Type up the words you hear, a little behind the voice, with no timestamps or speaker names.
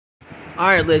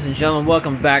Alright, ladies and gentlemen,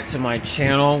 welcome back to my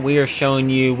channel. We are showing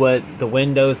you what the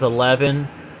Windows 11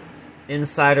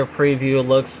 Insider Preview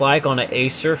looks like on an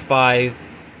Acer 5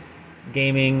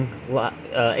 gaming,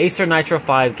 Acer Nitro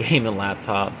 5 gaming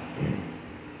laptop.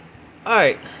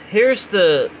 Alright, here's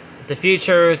the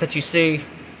features that you see,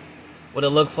 what it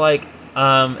looks like.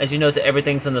 As you notice,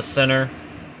 everything's in the center,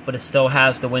 but it still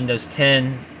has the Windows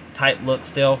 10 type look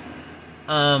still.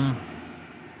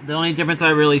 The only difference I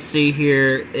really see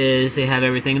here is they have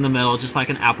everything in the middle, just like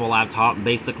an Apple laptop,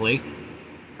 basically.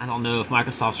 I don't know if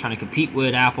Microsoft's trying to compete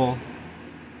with Apple,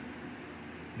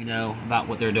 you know, about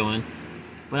what they're doing.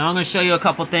 But I'm going to show you a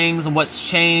couple things and what's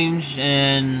changed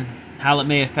and how it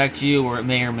may affect you, or it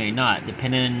may or may not,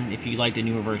 depending if you like the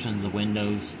newer versions of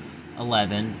Windows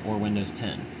 11 or Windows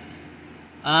 10.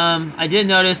 I did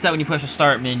notice that when you push the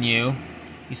Start menu,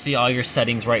 you see all your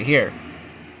settings right here.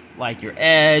 Like your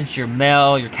Edge, your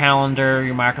Mail, your Calendar,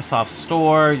 your Microsoft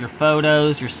Store, your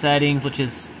Photos, your Settings, which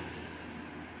is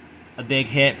a big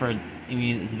hit for,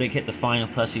 it's a big hit to find,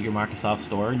 especially your Microsoft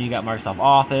Store. And you got Microsoft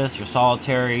Office, your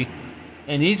Solitary,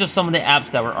 and these are some of the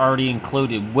apps that were already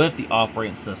included with the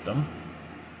operating system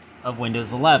of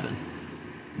Windows 11.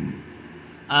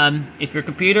 If your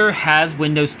computer has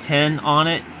Windows 10 on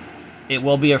it, it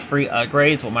will be a free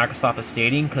upgrade, is what Microsoft is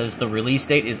stating, because the release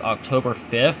date is October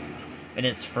 5th. And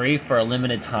it's free for a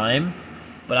limited time.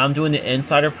 But I'm doing the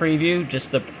insider preview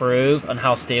just to prove on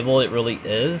how stable it really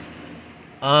is.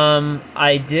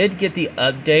 I did get the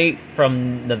update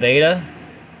from Nevada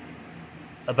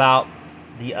about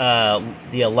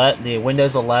the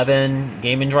Windows 11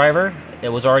 gaming driver. It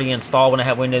was already installed when I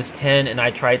had Windows 10, and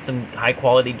I tried some high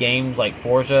quality games like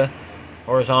Forza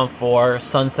Horizon 4,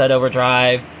 Sunset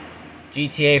Overdrive,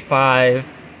 GTA 5,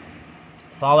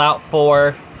 Fallout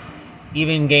 4.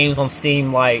 Even games on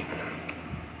Steam like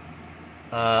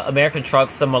American Truck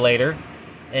Simulator,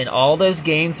 and all those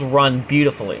games run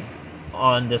beautifully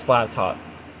on this laptop.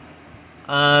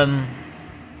 And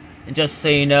just so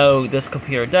you know, this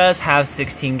computer does have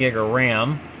 16 gig of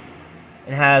RAM.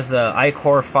 It has a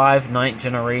iCore 5 9th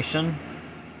generation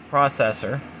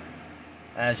processor,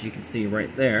 as you can see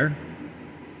right there.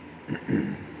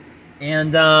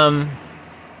 And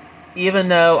even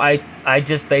though I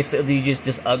just basically just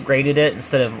upgraded it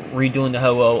instead of redoing the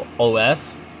whole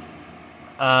OS,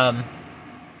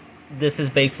 this is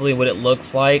basically what it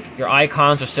looks like. Your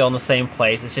icons are still in the same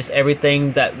place. It's just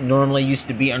everything that normally used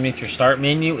to be underneath your Start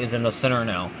menu is in the center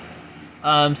now.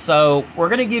 So we're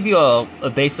going to give you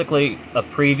basically a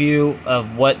preview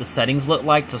of what the settings look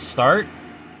like to start,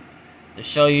 to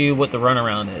show you what the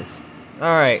runaround is.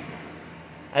 Alright.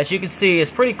 As you can see,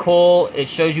 it's pretty cool. It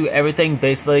shows you everything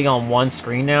basically on one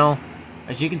screen now.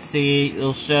 As you can see,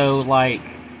 it'll show like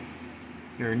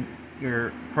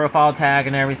your profile tag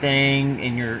and everything,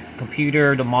 and your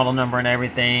computer, the model number and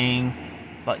everything,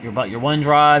 but your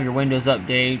OneDrive, your Windows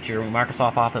Update, your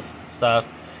Microsoft Office stuff.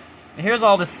 And here's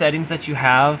all the settings that you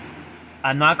have.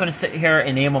 I'm not going to sit here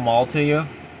and name them all to you,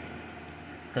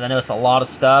 because I know it's a lot of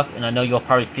stuff, and I know you'll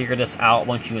probably figure this out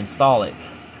once you install it.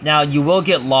 Now, you will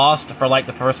get lost for like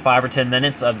the first 5 or 10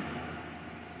 minutes of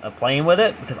playing with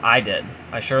it, because I did.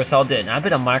 I sure as hell did. And I've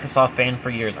been a Microsoft fan for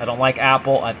years. I don't like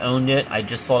Apple. I've owned it. I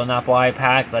just sold an Apple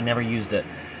iPad because I never used it.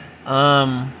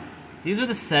 These are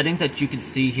the settings that you can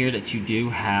see here that you do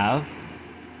have.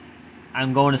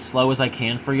 I'm going as slow as I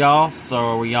can for y'all,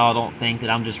 so y'all don't think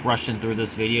that I'm just rushing through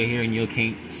this video here and you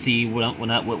can't see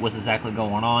what's exactly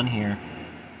going on here.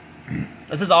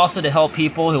 This is also to help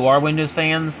people who are Windows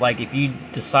fans. Like, if you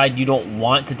decide you don't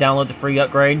want to download the free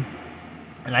upgrade,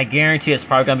 and I guarantee it's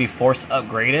probably going to be forced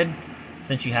upgraded,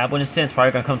 since you have Windows 10, it's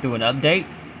probably going to come through an update.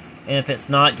 And if it's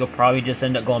not, you'll probably just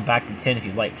end up going back to 10 if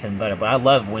you like 10 better. But I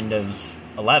love Windows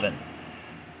 11.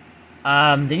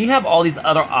 Then you have all these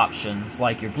other options,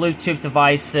 like your Bluetooth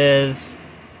devices.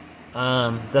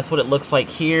 That's what it looks like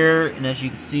here. And as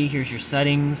you can see, here's your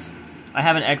settings. I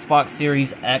have an Xbox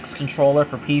Series X controller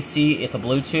for PC. It's a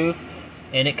Bluetooth,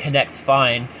 and it connects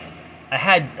fine. I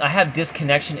have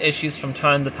disconnection issues from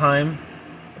time to time,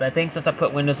 but I think since I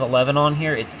put Windows 11 on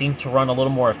here, it seemed to run a little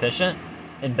more efficient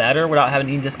and better without having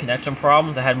any disconnection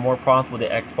problems. I had more problems with the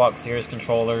Xbox Series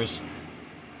controllers,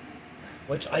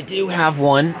 which I do have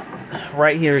one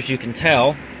right here, as you can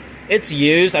tell. It's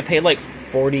used. I paid like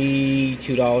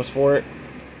 $42 for it.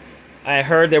 I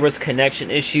heard there was connection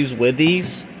issues with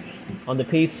these. On the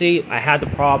PC, I had the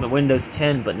problem with Windows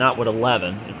 10, but not with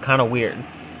 11. It's kind of weird.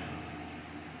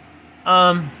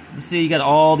 You see, you got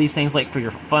all these things like for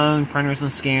your phone, printers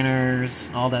and scanners,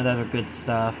 all that other good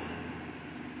stuff.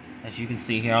 As you can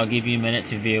see here, I'll give you a minute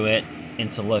to view it and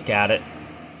to look at it.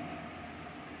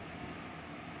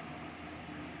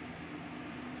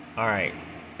 Alright,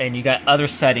 and you got other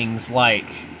settings like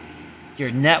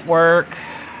your network.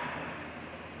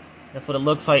 That's what it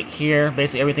looks like here.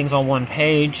 Basically everything's on one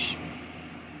page.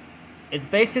 It's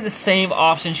basically the same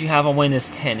options you have on Windows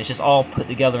 10. It's just all put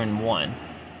together in one.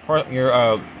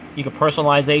 You can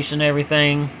personalization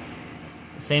everything,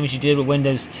 the same as you did with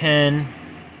Windows 10.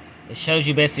 It shows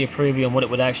you basically a preview on what it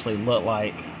would actually look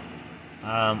like.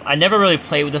 I never really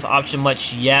played with this option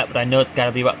much yet, but I know it's got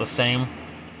to be about the same.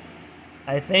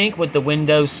 I think with the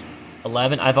Windows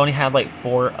 11, I've only had like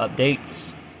 4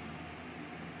 updates,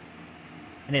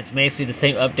 and it's basically the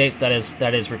same updates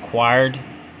that is required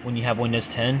when you have Windows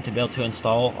 10 to be able to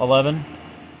install 11.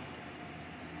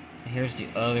 And here's the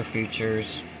other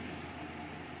features,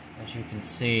 as you can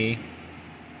see.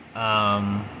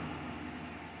 The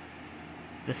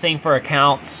same for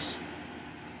accounts.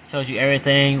 Shows you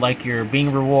everything like your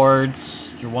Bing rewards,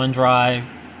 your OneDrive,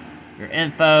 your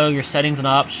info, your settings and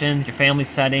options, your family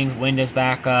settings, Windows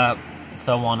backup, and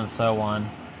so on and so on.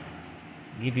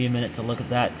 I'll give you a minute to look at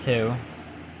that too,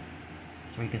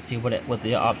 so you can see what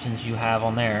the options you have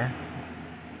on there.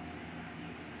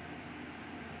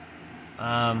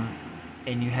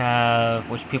 And you have,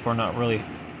 which people are not really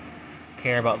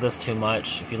care about this too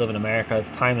much if you live in America,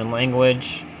 it's time and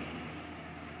language.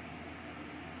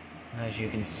 As you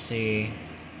can see,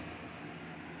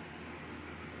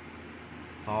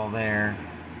 it's all there,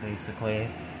 basically.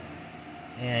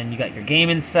 And you got your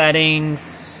gaming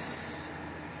settings,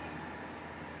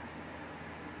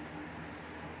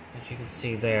 as you can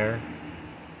see there.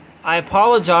 I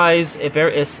apologize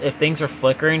if things are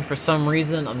flickering for some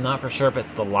reason. I'm not for sure if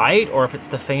it's the light or if it's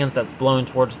the fans that's blowing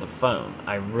towards the phone.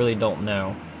 I really don't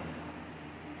know.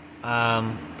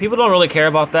 People don't really care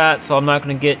about that, so I'm not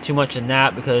going to get too much in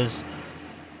that because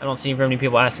I don't see very many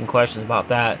people asking questions about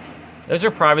that. Those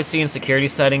are privacy and security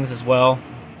settings as well.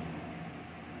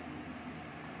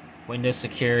 Windows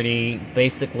security,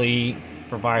 basically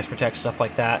for virus protection, stuff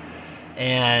like that.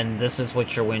 And this is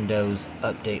what your Windows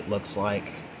update looks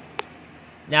like.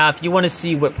 Now, if you want to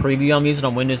see what preview I'm using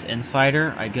on Windows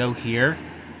Insider, I go here.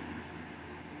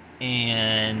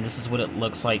 And this is what it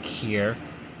looks like here.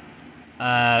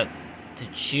 To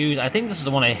choose, I think this is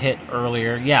the one I hit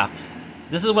earlier. Yeah,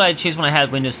 this is what I choose when I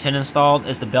had Windows 10 installed.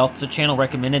 Is the Delta channel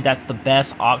recommended? That's the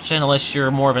best option unless you're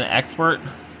more of an expert.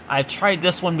 I've tried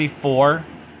this one before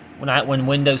when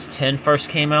Windows 10 first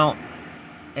came out,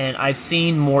 and I've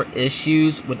seen more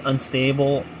issues with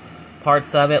unstable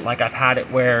parts of it. Like I've had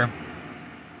it where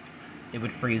it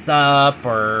would freeze up,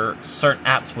 or certain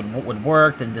apps would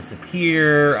work then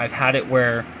disappear. I've had it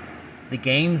where the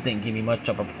games didn't give me much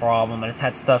of a problem. I just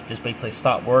had stuff just basically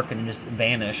stop working and just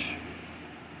vanish.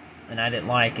 And I didn't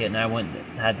like it, and I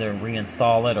had to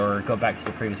reinstall it or go back to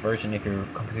the previous version if your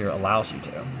computer allows you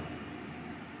to.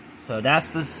 So that's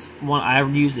this one I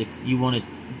would use if you want to,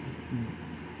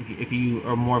 if you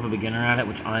are more of a beginner at it,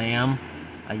 which I am.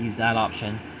 I use that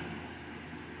option.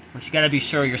 But you got to be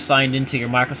sure you're signed into your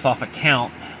Microsoft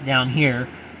account down here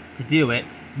to do it.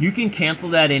 You can cancel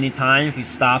that anytime. If you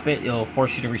stop it, it'll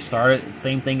force you to restart it. The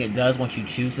same thing it does once you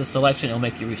choose this selection, it'll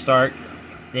make you restart.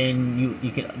 Then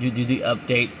you can do the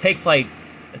updates.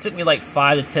 It took me like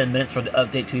 5 to 10 minutes for the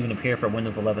update to even appear for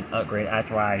Windows 11 upgrade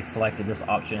after I selected this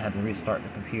option. I had to restart the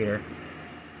computer.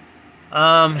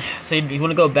 So if you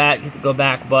want to go back, hit the go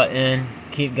back button,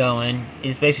 keep going. It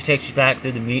just basically takes you back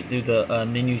through the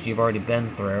menus you've already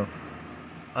been through.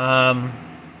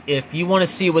 If you want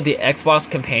to see what the Xbox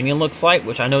Companion looks like,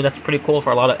 which I know that's pretty cool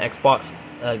for a lot of Xbox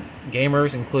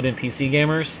gamers, including PC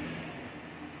gamers.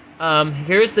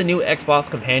 Here's the new Xbox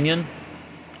Companion.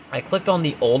 I clicked on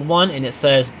the old one, and it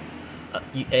says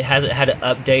it had an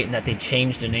update and that they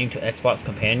changed the name to Xbox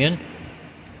Companion.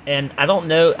 And I don't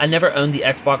know. I never owned the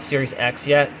Xbox Series X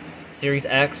yet, Series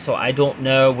X, so I don't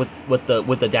know what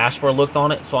the dashboard looks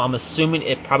on it. So I'm assuming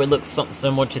it probably looks something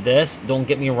similar to this. Don't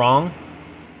get me wrong.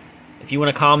 If you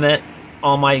want to comment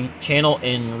on my channel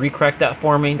and recorrect that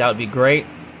for me, that would be great.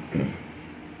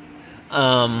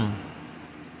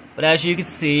 But as you can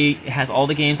see, it has all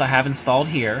the games I have installed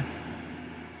here,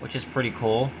 which is pretty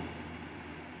cool.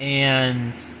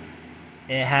 And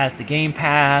it has the Game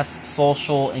Pass,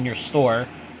 social, and your store.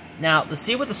 Now, to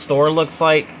see what the store looks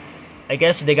like, I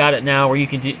guess they got it now where you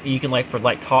can like for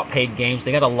like top paid games,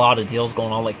 they got a lot of deals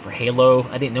going on, like for Halo.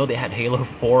 I didn't know they had Halo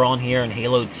 4 on here and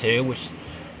Halo 2, which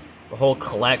the whole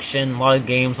collection, a lot of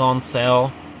games on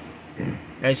sale,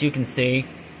 as you can see.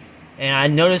 And I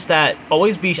noticed that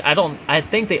I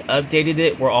think they updated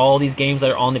it where all these games that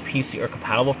are on the PC are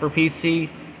compatible for PC.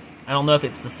 I don't know if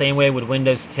it's the same way with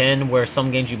Windows 10, where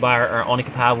some games you buy are only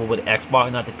compatible with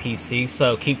Xbox, not the PC.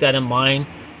 So keep that in mind.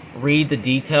 read the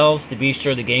details to be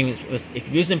sure the game is. If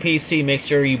you're using PC, make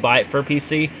sure you buy it for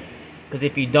PC. Because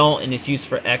if you don't and it's used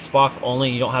for Xbox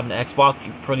only, you don't have an Xbox,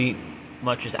 you pretty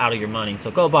much is out of your money.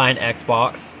 So go buy an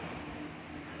Xbox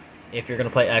if you're gonna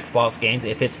play Xbox games.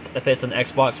 If it's an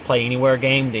Xbox Play Anywhere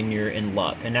game, then you're in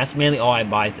luck. And that's mainly all I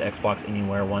buy is the Xbox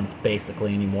Anywhere ones,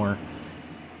 basically anymore.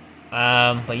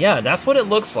 But yeah, that's what it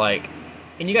looks like.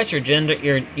 And you got your gender.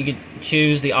 You can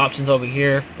choose the options over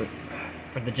here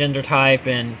for the gender type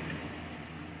and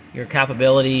your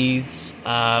capabilities.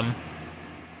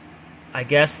 I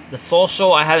guess the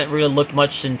social I haven't really looked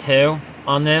much into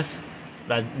on this,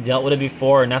 but I've dealt with it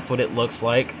before, and that's what it looks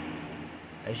like.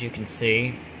 As you can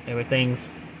see, everything's.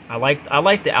 I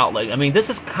like the outlook. I mean, this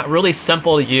is really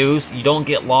simple to use. You don't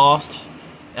get lost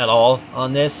at all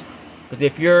on this, because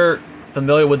if you're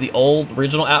familiar with the old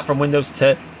original app from Windows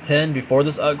 10 before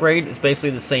this upgrade, it's basically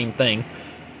the same thing.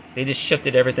 They just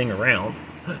shifted everything around.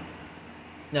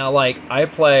 Now, like, I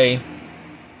play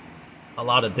a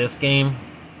lot of this game,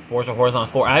 Forza Horizon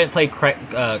 4. I haven't played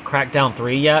Crackdown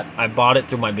 3 yet. I bought it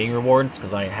through my Bing rewards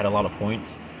because I had a lot of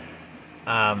points.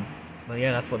 But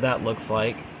yeah, that's what that looks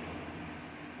like.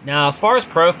 Now, as far as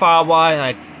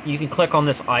profile-wise, you can click on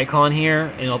this icon here,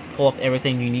 and it'll pull up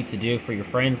everything you need to do for your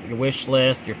friends, your wish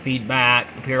list, your feedback,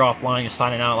 appear offline, your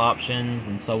signing out options,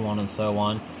 and so on and so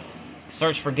on.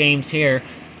 Search for games here.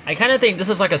 I kind of think this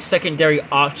is like a secondary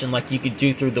option like you could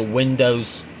do through the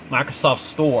Windows Microsoft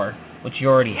Store, which you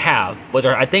already have. But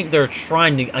I think they're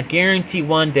trying to, I guarantee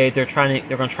one day they're going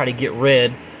to try to get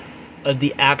rid of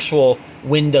the actual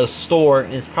Windows Store,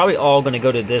 and it's probably all going to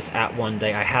go to this app one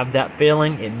day. I have that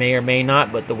feeling. It may or may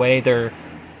not, but the way they're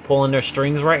pulling their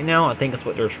strings right now, I think that's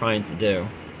what they're trying to do.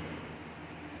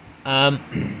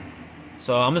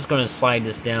 So I'm just going to slide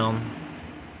this down.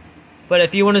 But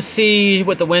if you want to see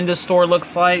what the Windows Store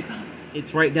looks like,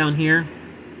 it's right down here.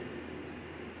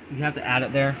 You have to add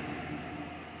it there.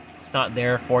 It's not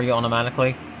there for you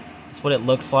automatically. That's what it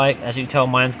looks like. As you can tell,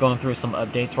 mine's going through some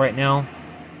updates right now.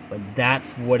 But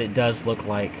that's what it does look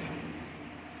like.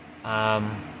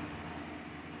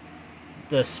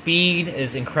 The speed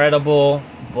is incredible,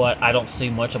 but I don't see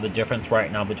much of a difference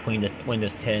right now between the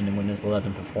Windows 10 and Windows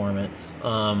 11 performance.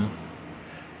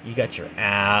 You got your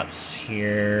apps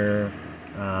here,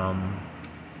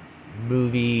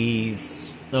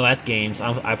 movies. No, that's games.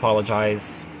 I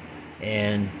apologize.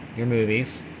 And your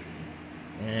movies.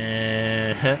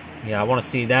 And yeah, I want to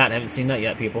see that. I haven't seen that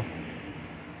yet, people.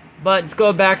 But just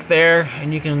go back there,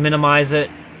 and you can minimize it.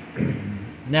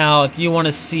 Now, if you want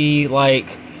to see like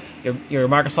your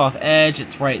Microsoft Edge,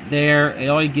 it's right there. It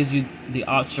already gives you the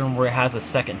option where it has a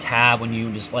second tab when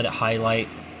you just let it highlight.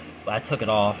 But I took it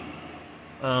off.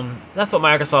 That's what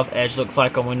Microsoft Edge looks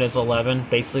like on Windows 11.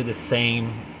 Basically the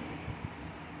same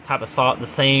type of the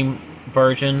same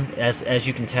version as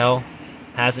you can tell.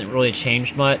 Hasn't really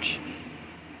changed much.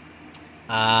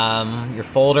 Your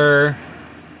folder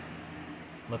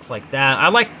looks like that. I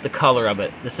like the color of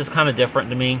it. This is kind of different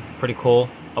to me. Pretty cool.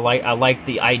 I like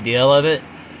the idea of it,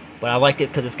 but I like it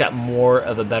because it's got more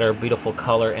of a better, beautiful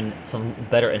color and some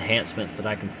better enhancements that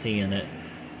I can see in it.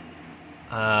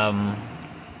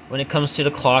 When it comes to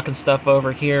the clock and stuff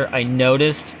over here, I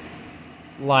noticed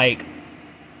like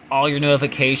all your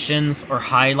notifications are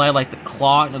highlighted. Like the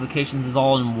clock notifications is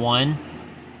all in one.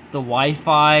 The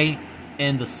Wi-Fi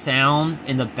and the sound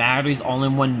and the batteries all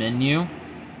in one menu.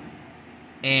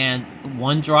 And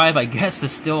OneDrive, I guess,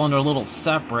 is still under a little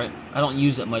separate. I don't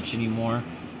use it much anymore.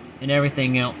 And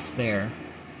everything else there.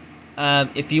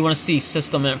 If you want to see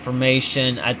system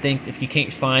information, I think if you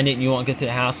can't find it and you won't get to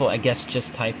the hassle, I guess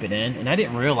just type it in. And I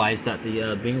didn't realize that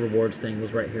the Bing Rewards thing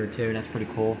was right here too. That's pretty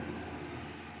cool.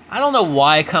 I don't know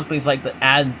why companies like to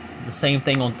add the same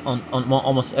thing on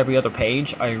almost every other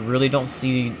page. I really don't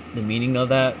see the meaning of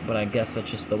that, but I guess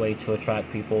that's just the way to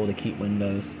attract people to keep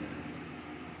Windows.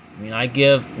 I mean, I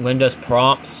give Windows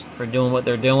props for doing what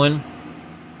they're doing,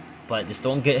 but just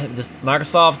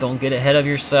Microsoft, don't get ahead of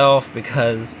yourself,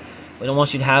 because we don't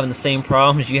want you to have the same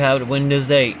problems you had with Windows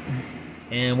 8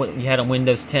 and what you had on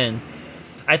Windows 10.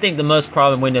 I think the most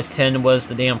problem in Windows 10 was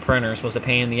the damn printers, was the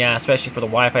pain in the ass, especially for the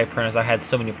Wi-Fi printers. I had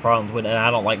so many problems with it, and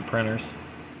I don't like printers.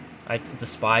 I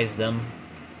despise them.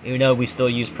 Even though we still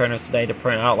use printers today to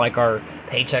print out like our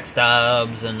paycheck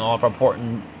stubs and all of our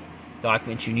important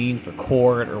documents you need for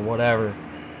court or whatever.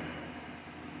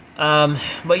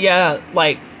 But yeah,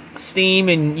 like Steam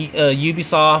and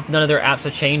Ubisoft, none of their apps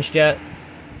have changed yet.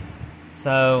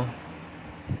 So,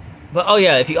 but oh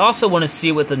yeah, if you also want to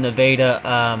see what the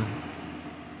Nevada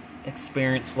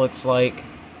experience looks like,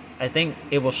 I think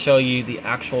it will show you the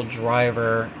actual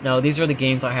driver. Now, these are the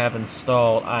games I have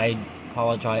installed. I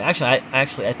apologize.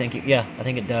 Actually, I think I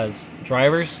think it does.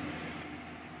 Drivers.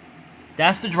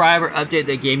 That's the driver update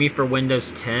they gave me for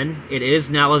Windows 10. It is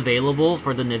now available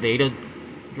for the Nevada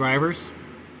drivers.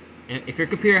 And if your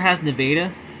computer has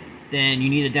Nevada, then you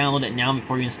need to download it now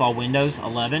before you install Windows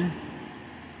 11.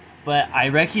 But I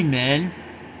recommend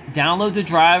download the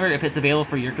driver if it's available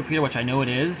for your computer, which I know it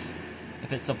is,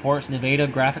 if it supports Nevada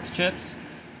graphics chips,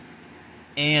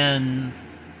 and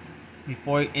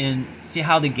see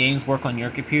how the games work on your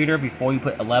computer before you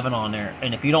put 11 on there.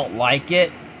 And if you don't like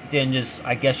it, then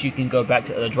I guess you can go back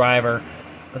to the driver,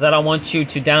 because I don't want you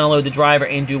to download the driver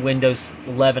and do Windows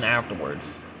 11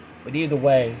 afterwards. But either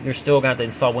way, you're still going to have to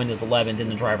install Windows 11, then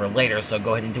the driver later, so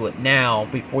go ahead and do it now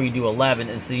before you do 11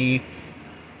 and see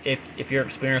if your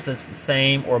experience is the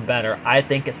same or better. I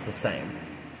think it's the same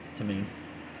to me.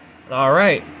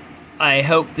 Alright, I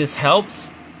hope this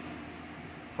helps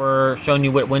for showing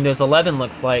you what Windows 11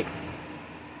 looks like.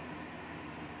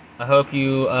 I hope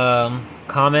you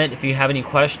comment if you have any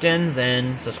questions,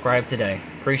 and subscribe today.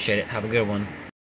 Appreciate it. Have a good one.